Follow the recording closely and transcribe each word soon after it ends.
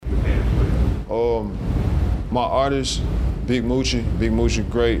My artist, Big Moochie,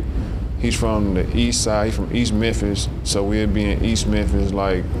 great. He's from the east side, he's from East Memphis, so we'll be in East Memphis,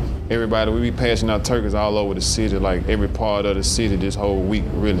 like everybody, we be passing out turkeys all over the city, like every part of the city this whole week,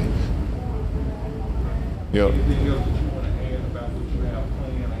 really. Yep. Anything else that you want to add about what you have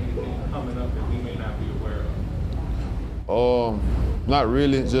planned, or anything coming up that we may not be aware of? Not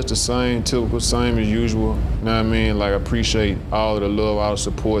really, just the same, typical, same as usual. You know what I mean? Like, I appreciate all the love, all the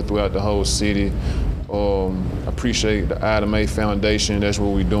support throughout the whole city. Appreciate the Item A Foundation. That's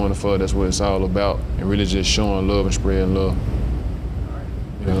what we're doing it for. That's what it's all about. And really just showing love and spreading love.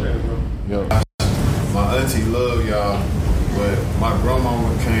 Yeah. My auntie love y'all, but my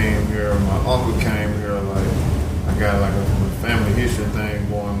grandmama came here, my uncle came here. Like, I got like a family history thing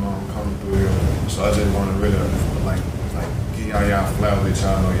going on coming through here. So I just want to really like give y'all flowers that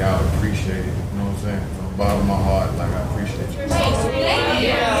y'all know y'all appreciate it. You know what I'm saying? From the bottom of my heart, like I appreciate you. Thank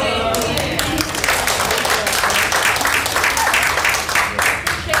you.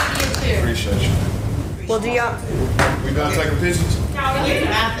 Appreciate you. Well, do y'all? We done taking pictures?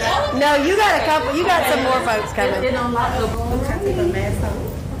 No, you got a couple. You got some more folks coming. Okay,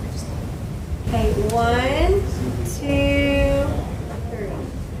 1, 2, 3.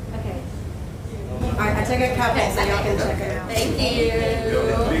 Okay. All right, I took a couple so y'all can check it out. Thank you.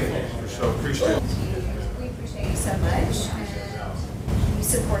 For sure, appreciate it. We appreciate you so much. And you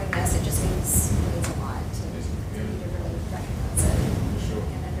supporting us, it just means a lot to really recognize it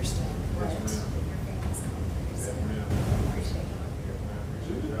and understand what your family's going through. So we appreciate it.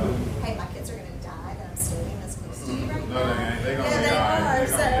 Hey, my kids are going to die that I'm standing this close to you right now. No, they ain't. They gonna Yeah, be they all right. are.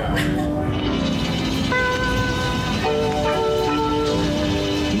 They gonna be all right.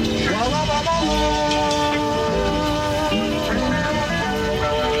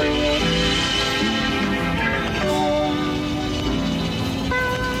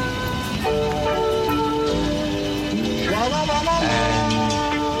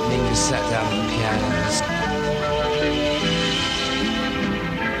 Mingus sat down at the piano.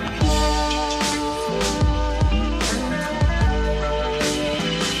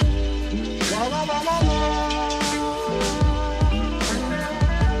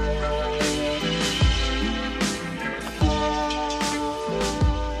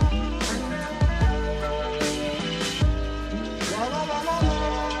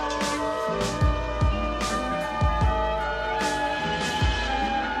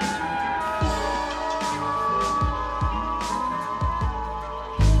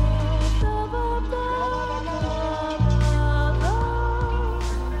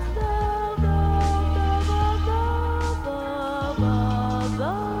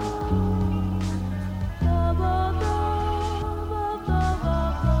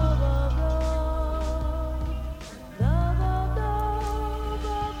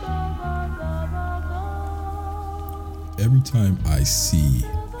 Every time I see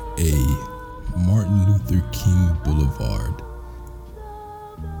a Martin Luther King Boulevard,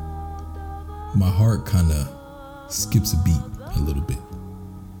 my heart kind of skips a beat a little bit.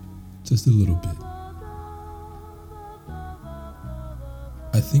 Just a little bit.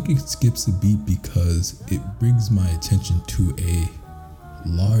 I think it skips a beat because it brings my attention to a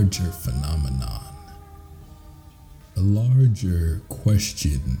larger phenomenon, a larger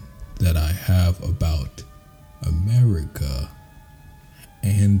question that I have about America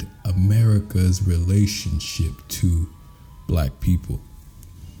and America's relationship to Black people.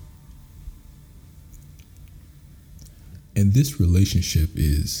 And this relationship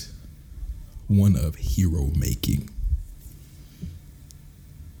is one of hero making.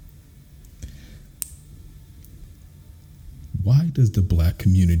 Why does the Black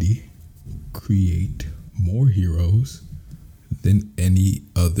community create more heroes than any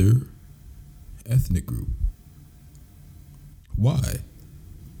other ethnic group? Why?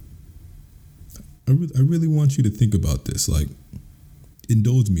 I really want you to think about this. Like,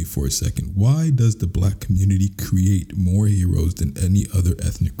 indulge me for a second. Why does the Black community create more heroes than any other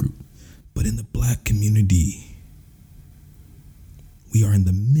ethnic group? But in the Black community, we are in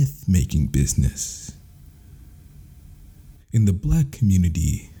the myth-making business. In the Black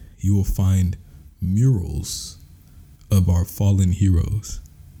community, you will find murals of our fallen heroes.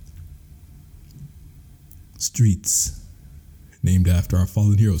 Streets named after our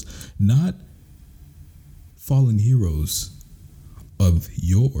fallen heroes. Not fallen heroes of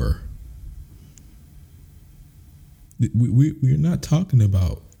yore. We're not talking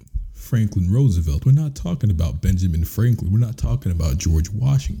about Franklin Roosevelt. We're not talking about Benjamin Franklin. We're not talking about George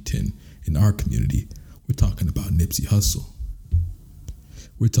Washington in our community. We're talking about Nipsey Hussle.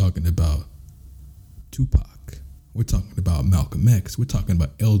 We're talking about Tupac. We're talking about Malcolm X. We're talking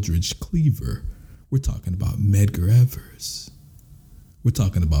about Eldridge Cleaver. We're talking about Medgar Evers. We're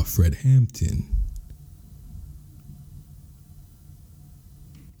talking about Fred Hampton.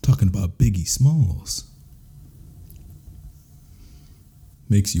 Talking about Biggie Smalls.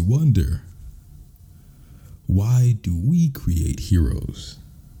 Makes you wonder, why do we create heroes?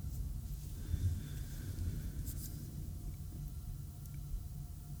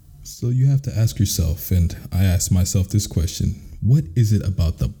 So you have to ask yourself, and I ask myself this question: what is it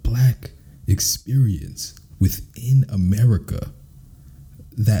about the Black experience within America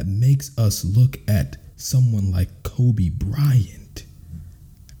that makes us look at someone like Kobe Bryant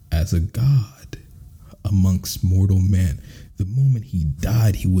as a god amongst mortal man? The moment he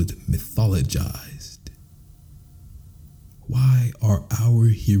died, he was mythologized. Why are our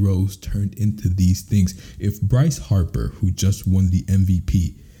heroes turned into these things? If Bryce Harper, who just won the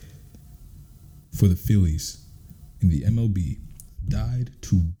MVP for the Phillies in the MLB, died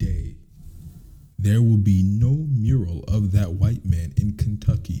today, there will be no mural of that white man in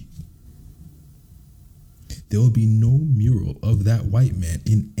Kentucky. There will be no mural of that white man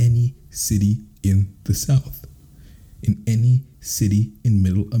in any city in the South, in any city in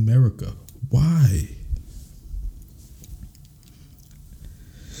Middle America. Why?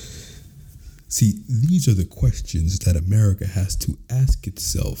 See, these are the questions that America has to ask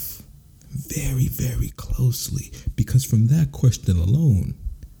itself very, very closely, because from that question alone,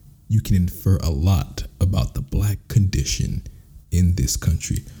 you can infer a lot about the Black condition in this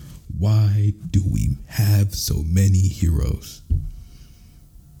country. Why do we have so many heroes?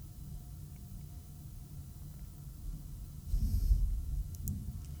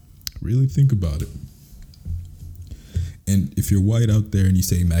 Really think about it. And if you're white out there and you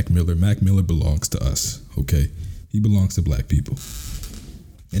say Mac Miller belongs to us, okay? He belongs to Black people.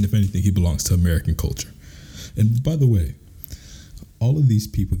 And if anything, he belongs to American culture. And by the way, all of these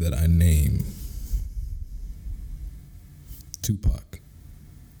people that I name, Tupac,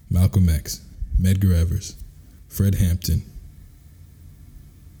 Malcolm X, Medgar Evers, Fred Hampton,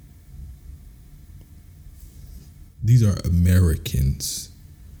 these are Americans.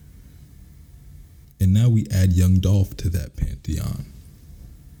 And now we add Young Dolph to that pantheon.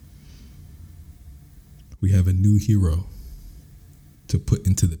 We have a new hero to put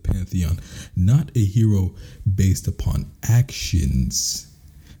into the pantheon. Not a hero based upon actions.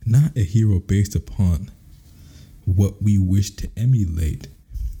 Not a hero based upon what we wish to emulate.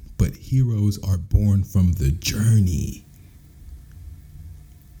 But heroes are born from the journey.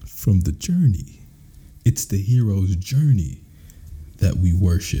 From the journey. It's the hero's journey that we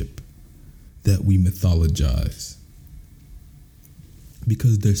worship, that we mythologize.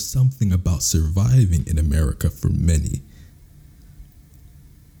 Because there's something about surviving in America for many.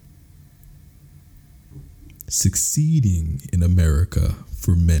 Succeeding in America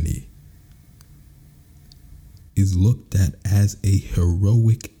for many is looked at as a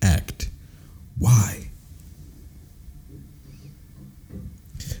heroic act. Why?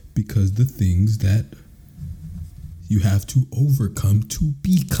 Because the things that you have to overcome to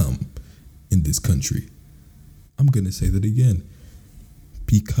become in this country. I'm going to say that again.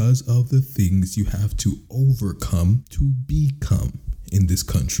 Because of the things you have to overcome to become in this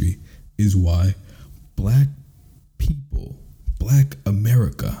country is why Black people, Black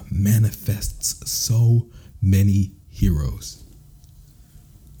America manifests so many heroes.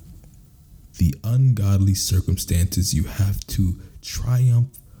 The ungodly circumstances you have to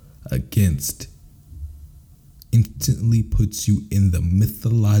triumph against instantly puts you in the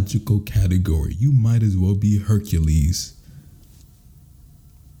mythological category. You might as well be Hercules.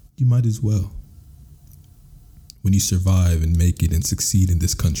 You might as well. When you survive and make it and succeed in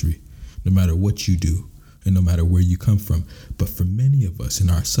this country, no matter what you do and no matter where you come from. But for many of us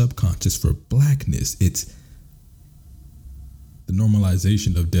in our subconscious, for Blackness, it's the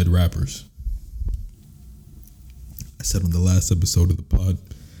normalization of dead rappers. I said on the last episode of the pod,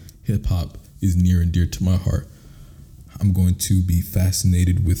 hip hop is near and dear to my heart. I'm going to be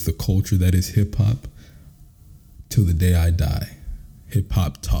fascinated with the culture that is hip hop till the day I die. Hip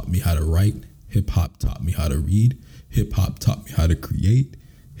hop taught me how to write. Hip hop taught me how to read. Hip hop taught me how to create.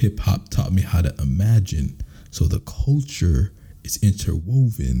 Hip hop taught me how to imagine. So the culture is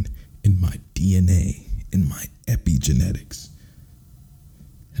interwoven in my DNA, in my epigenetics.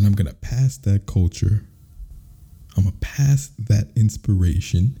 And I'm going to pass that culture, I'm going to pass that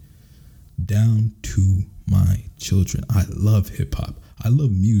inspiration down to my children. I love hip hop. I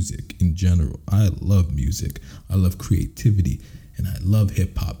love music in general. I love music. I love creativity. And I love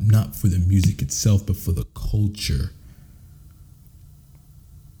hip hop, not for the music itself, but for the culture.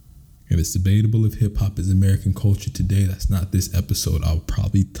 And it's debatable if hip hop is American culture today. That's not this episode. I'll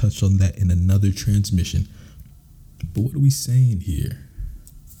probably touch on that in another transmission. But what are we saying here?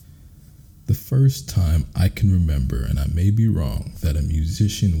 The first time I can remember, and I may be wrong, that a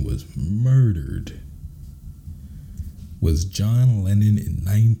musician was murdered was John Lennon in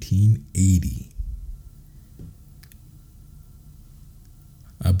 1980.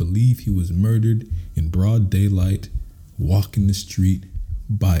 I believe he was murdered in broad daylight, walking the street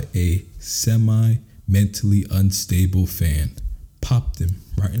by a semi-mentally unstable fan. Popped him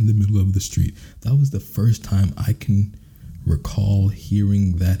right in the middle of the street. That was the first time I can recall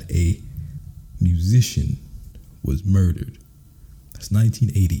hearing that a musician was murdered. That's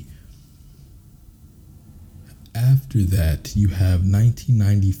 1980. After that, you have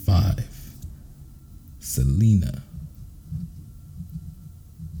 1995, Selena.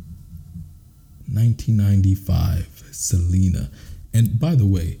 1995, Selena. And by the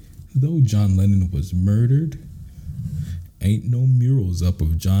way, though John Lennon was murdered, ain't no murals up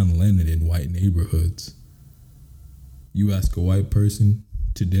of John Lennon in white neighborhoods. You ask a white person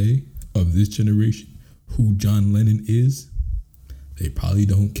today of this generation who John Lennon is, they probably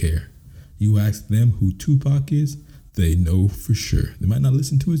don't care. You ask them who Tupac is, they know for sure. They might not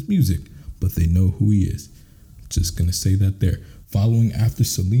listen to his music, but they know who he is. Just gonna say that there. Following after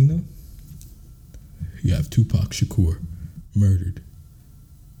Selena, you have Tupac Shakur, murdered.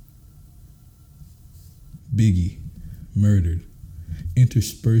 Biggie, murdered.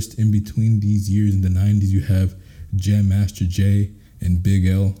 Interspersed in between these years in the 90s, you have Jam Master Jay and Big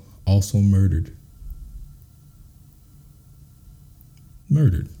L, also murdered.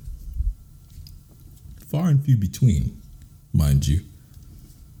 Murdered. Far and few between, mind you.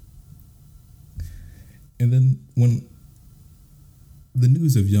 And then when the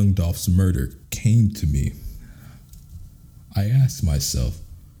news of Young Dolph's murder came to me, I asked myself,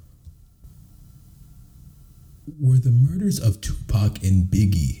 were the murders of Tupac and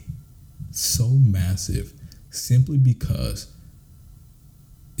Biggie so massive simply because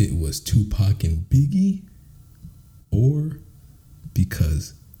it was Tupac and Biggie, or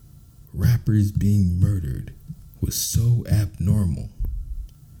because rappers being murdered was so abnormal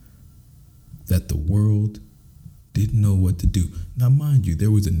that the world didn't know what to do? Now, mind you,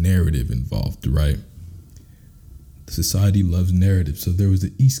 there was a narrative involved, right? Society loves narrative. So there was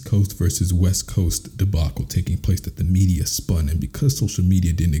the East Coast versus West Coast debacle taking place that the media spun. And because social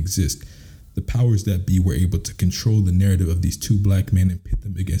media didn't exist, the powers that be were able to control the narrative of these two black men and pit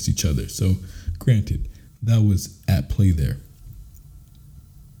them against each other. So granted, that was at play there.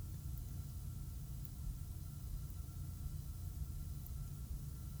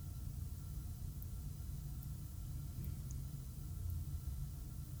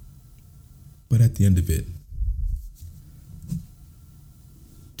 But at the end of it,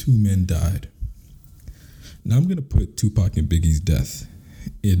 two men died. Now I'm going to put Tupac and Biggie's death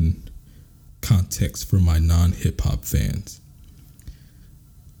in context for my non-hip hop fans.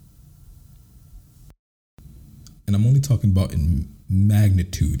 And I'm only talking about in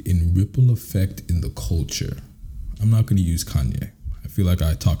magnitude, in ripple effect in the culture. I'm not going to use Kanye. I feel like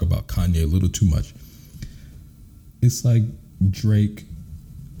I talk about Kanye a little too much. It's like Drake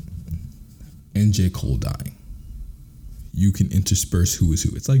and J. Cole dying. You can intersperse who is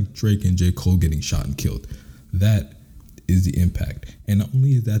who. It's like Drake and J. Cole getting shot and killed. That is the impact. And not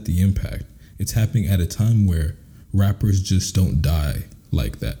only is that the impact, it's happening at a time where rappers just don't die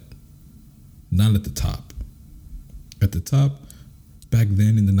like that. Not at the top. At the top, back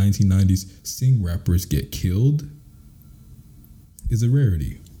then in the 1990s, seeing rappers get killed is a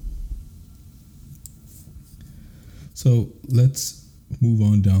rarity. So let's move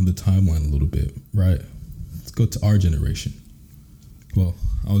on down the timeline a little bit, right? Let's go to our generation. Well,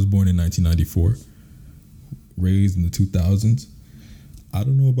 I was born in 1994, raised in the 2000s. I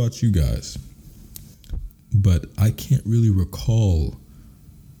don't know about you guys, but I can't really recall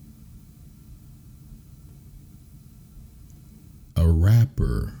a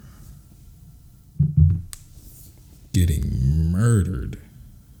rapper getting murdered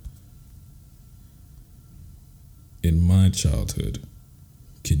in my childhood.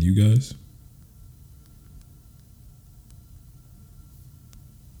 Can you guys?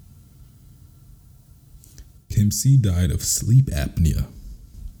 Pimp C died of sleep apnea.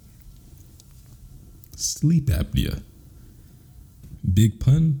 Sleep apnea. Big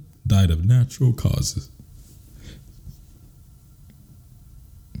Pun died of natural causes.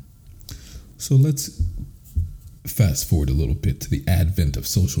 So let's fast forward a little bit to the advent of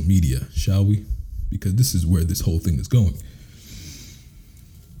social media, shall we? Because this is where this whole thing is going.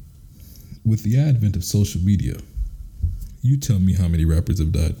 With the advent of social media, you tell me how many rappers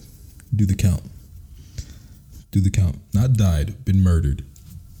have died. Do the count. Do the count. Not died, been murdered.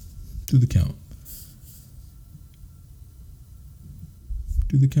 Do the count.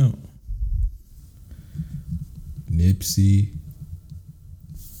 Do the count. Nipsey,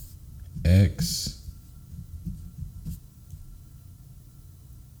 X,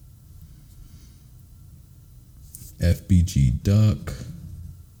 FBG Duck,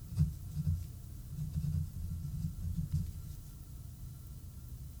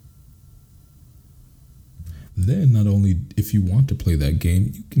 then not only if you want to play that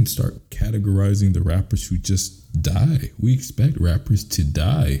game, you can start categorizing the rappers who just die. We expect rappers to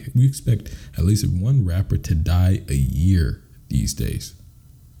die. We expect at least one rapper to die a year these days.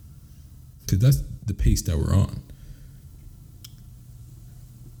 Because that's the pace that we're on.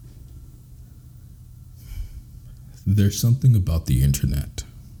 There's something about the internet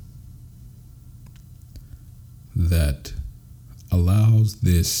that allows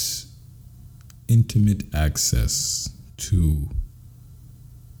this intimate access to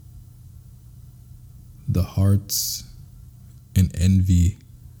the hearts and envy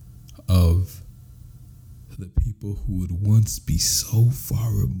of the people who would once be so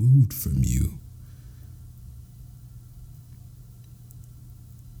far removed from you.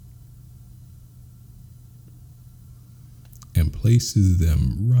 And places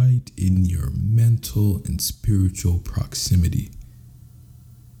them right in your mental and spiritual proximity.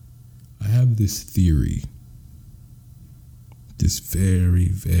 I have this theory, this very,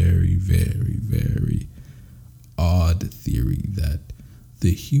 very, very, very odd theory that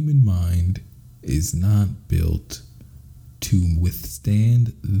the human mind is not built to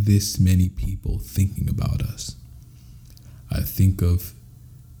withstand this many people thinking about us. I think of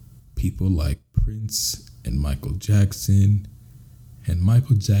people like Prince and Michael Jackson, and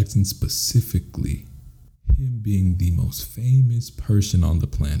Michael Jackson specifically, him being the most famous person on the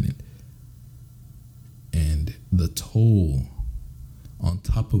planet, and the toll on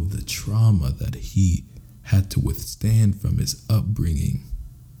top of the trauma that he had to withstand from his upbringing.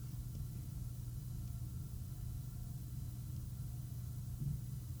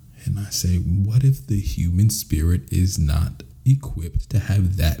 And I say, what if the human spirit is not equipped to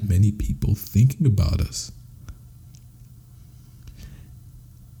have that many people thinking about us?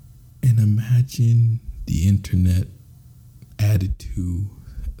 And imagine the internet added to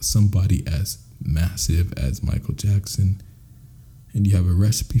somebody as massive as Michael Jackson, and you have a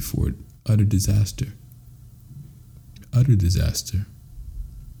recipe for it. Utter disaster. Utter disaster.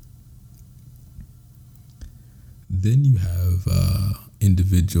 Then you have an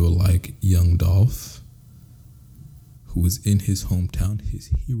individual like Young Dolph, who is in his hometown.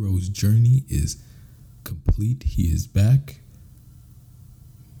 His hero's journey is complete. He is back,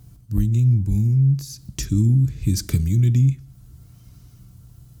 bringing boons to his community.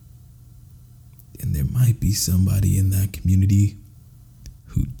 And there might be somebody in that community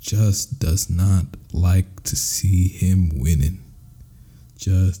who just does not like to see him winning.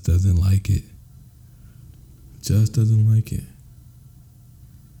 Just doesn't like it. Just doesn't like it.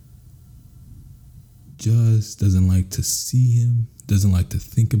 Just doesn't like to see him, doesn't like to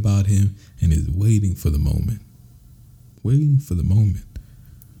think about him, and is waiting for the moment. Waiting for the moment.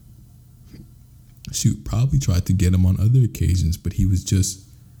 Shoot, probably tried to get him on other occasions, but he was just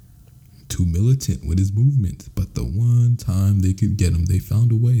too militant with his movement. But the one time they could get him, they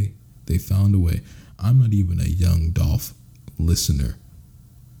found a way. They found a way. I'm not even a Young Dolph listener.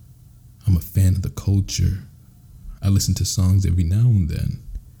 I'm a fan of the culture. I listen to songs every now and then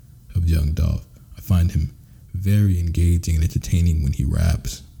of Young Dolph. I find him very engaging and entertaining when he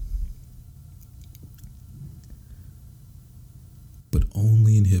raps. But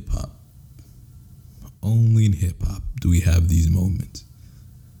only in hip hop. Only in hip hop do we have these moments.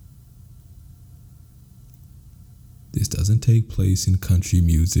 This doesn't take place in country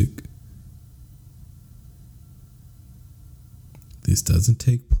music. This doesn't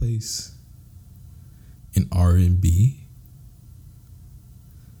take place in R&B,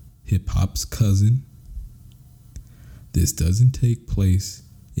 hip hop's cousin. This doesn't take place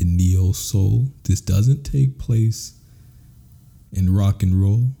in neo soul. This doesn't take place in rock and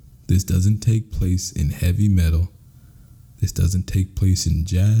roll. This doesn't take place in heavy metal. This doesn't take place in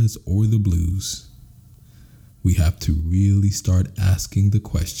jazz or the blues. We have to really start asking the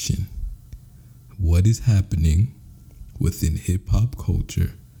question, what is happening within hip hop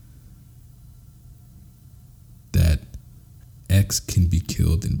culture that X can be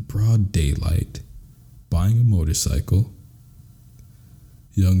killed in broad daylight buying a motorcycle?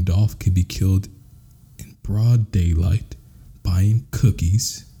 Young Dolph can be killed in broad daylight buying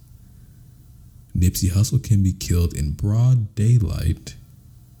cookies. Nipsey Hussle can be killed in broad daylight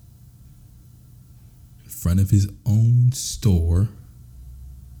front of his own store.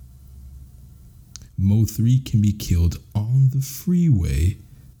 Mo 3 can be killed on the freeway,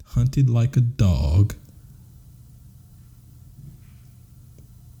 hunted like a dog.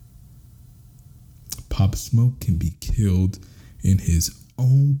 Pop Smoke can be killed in his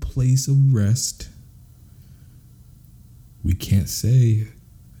own place of rest. We can't say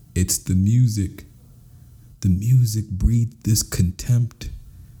it's the music. The music breeds this contempt.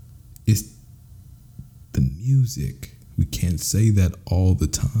 It's the music. We can't say that all the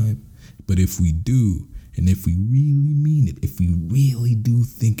time. But if we do, and if we really mean it, if we really do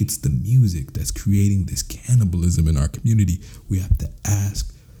think it's the music that's creating this cannibalism in our community, we have to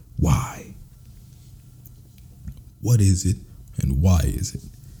ask why. What is it and why is it?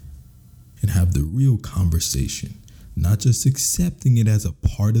 And have the real conversation, not just accepting it as a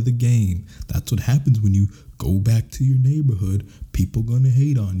part of the game. That's what happens when you go back to your neighborhood. People gonna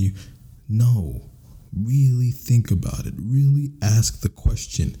hate on you. No, really think about it. Really ask the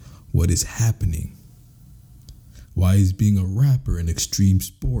question, what is happening? Why is being a rapper an extreme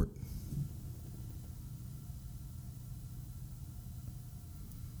sport?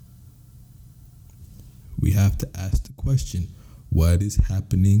 We have to ask the question, what is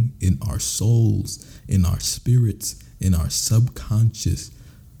happening in our souls, in our spirits, in our subconscious?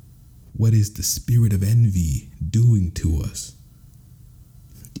 What is the spirit of envy doing to us?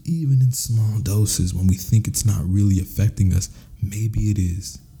 Even in small doses, when we think it's not really affecting us, maybe it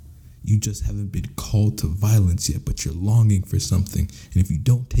is. You just haven't been called to violence yet, but you're longing for something. And if you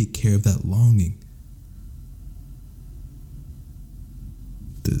don't take care of that longing,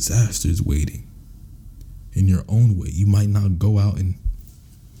 disaster's waiting. In your own way, you might not go out and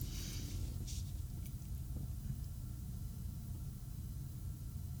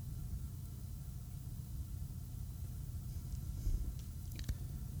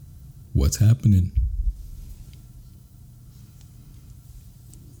what's happening?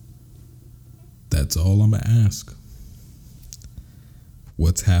 That's all I'm gonna ask.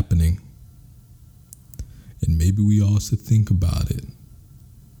 What's happening? And maybe we all should think about it.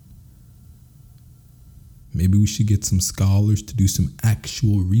 Maybe we should get some scholars to do some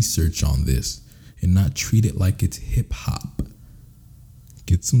actual research on this and not treat it like it's hip hop.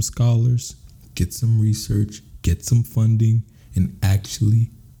 Get some scholars, get some research, get some funding, and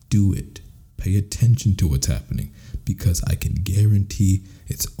actually do it. Pay attention to what's happening, because I can guarantee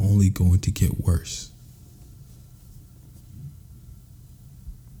it's only going to get worse.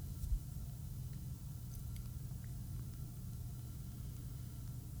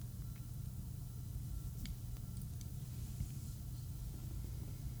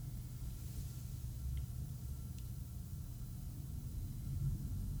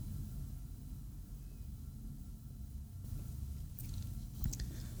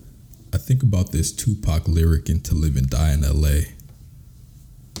 I think about this Tupac lyric in To Live and Die in LA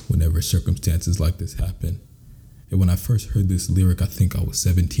whenever circumstances like this happen. And when I first heard this lyric, I think I was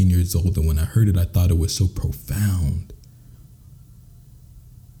 17 years old. And when I heard it, I thought it was so profound.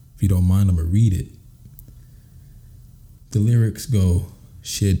 If you don't mind, I'm going to read it. The lyrics go,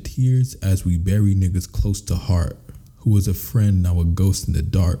 shed tears as we bury niggas close to heart, who was a friend, now a ghost in the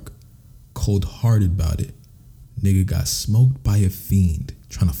dark, cold-hearted about it. Nigga got smoked by a fiend,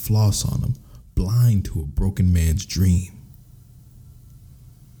 trying to floss on him, blind to a broken man's dream.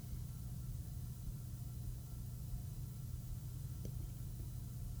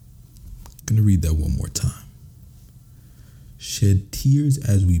 I'm gonna read that one more time. Shed tears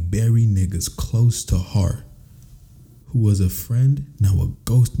as we bury niggas close to heart, who was a friend, now a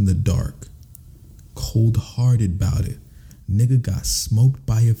ghost in the dark, cold-hearted about it. Nigga got smoked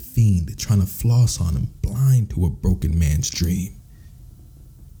by a fiend trying to floss on him, blind to a broken man's dream.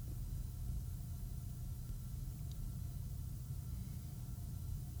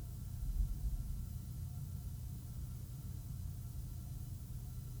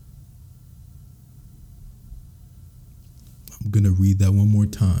 I'm gonna read that one more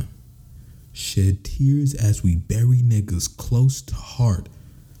time. Shed tears as we bury niggas close to heart,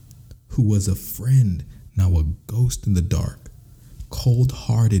 who was a friend, now a ghost in the dark,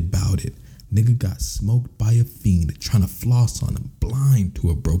 cold-hearted about it. Nigga got smoked by a fiend trying to floss on him, blind to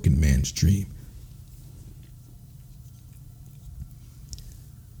a broken man's dream.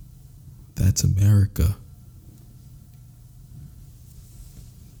 That's America.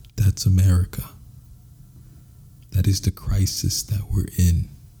 That's America. That is the crisis that we're in.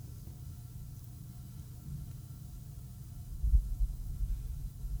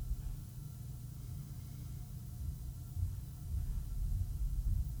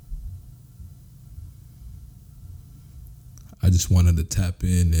 I just wanted to tap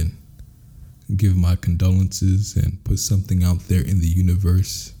in and give my condolences and put something out there in the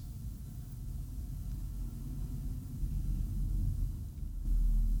universe.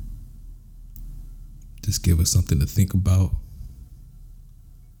 Just give us something to think about,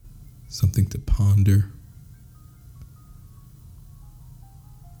 something to ponder.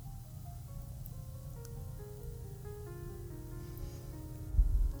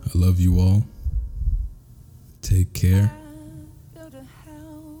 I love you all. Take care.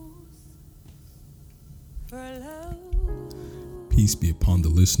 Peace be upon the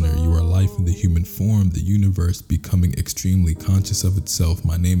listener. You are life in the human form, the universe becoming extremely conscious of itself.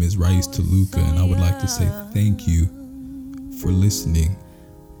 My name is Rais Toluca, and I would like to say thank you for listening.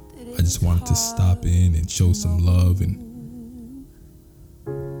 I just wanted to stop in and show some love, and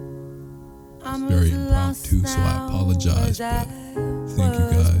it's very impromptu, so I apologize, but thank you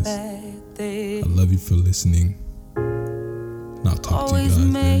guys. I love you for listening, and I'll talk to you guys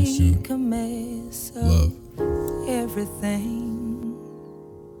very soon. Love. Everything.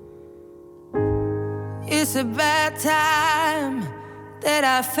 It's a bad time that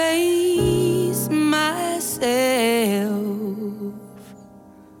I face myself.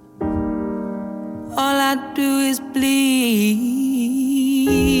 All I do is bleed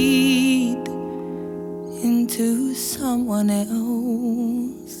into someone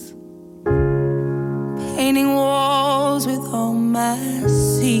else, painting walls with all my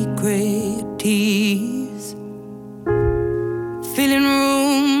secret tears, filling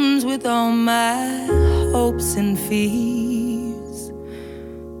rooms with all my hopes and fears.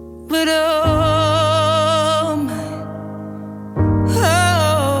 But oh my,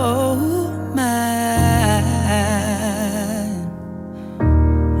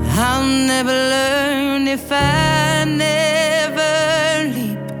 I'll never learn if I never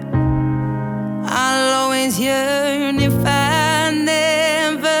leap. I'll always yearn if I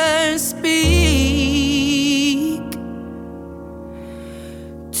never speak.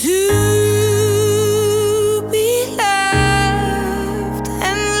 To be loved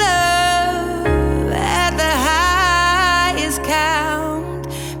and love at the highest count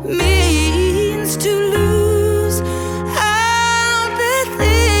means to lose all the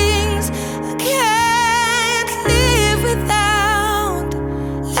things I can't live without.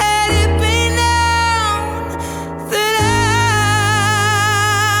 Let it be known that I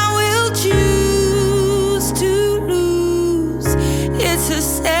will choose to lose. It's a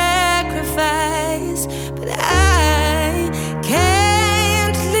sacrifice, but I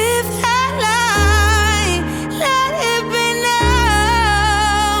can't live that lie. Let it be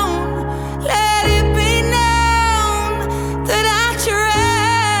known, let it be known that I tried.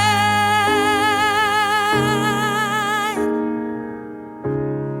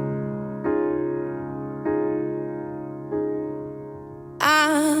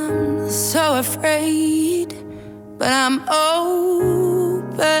 I'm so afraid, but I'm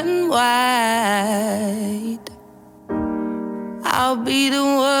open wide. I'll be the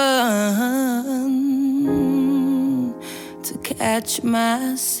one to catch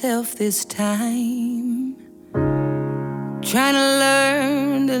myself this time, trying to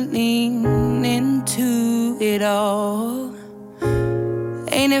learn to lean into it all.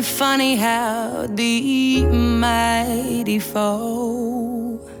 Ain't it funny how deep mighty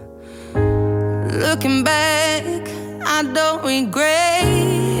fall? Looking back, I don't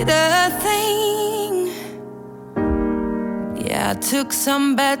regret a thing. Yeah, I took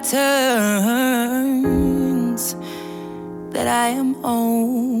some bad turns that I am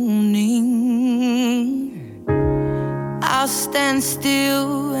owning. I'll stand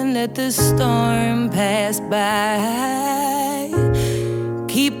still and let the storm pass by.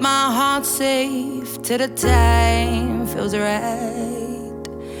 Keep my heart safe till the time feels right.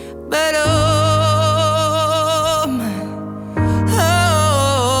 But oh,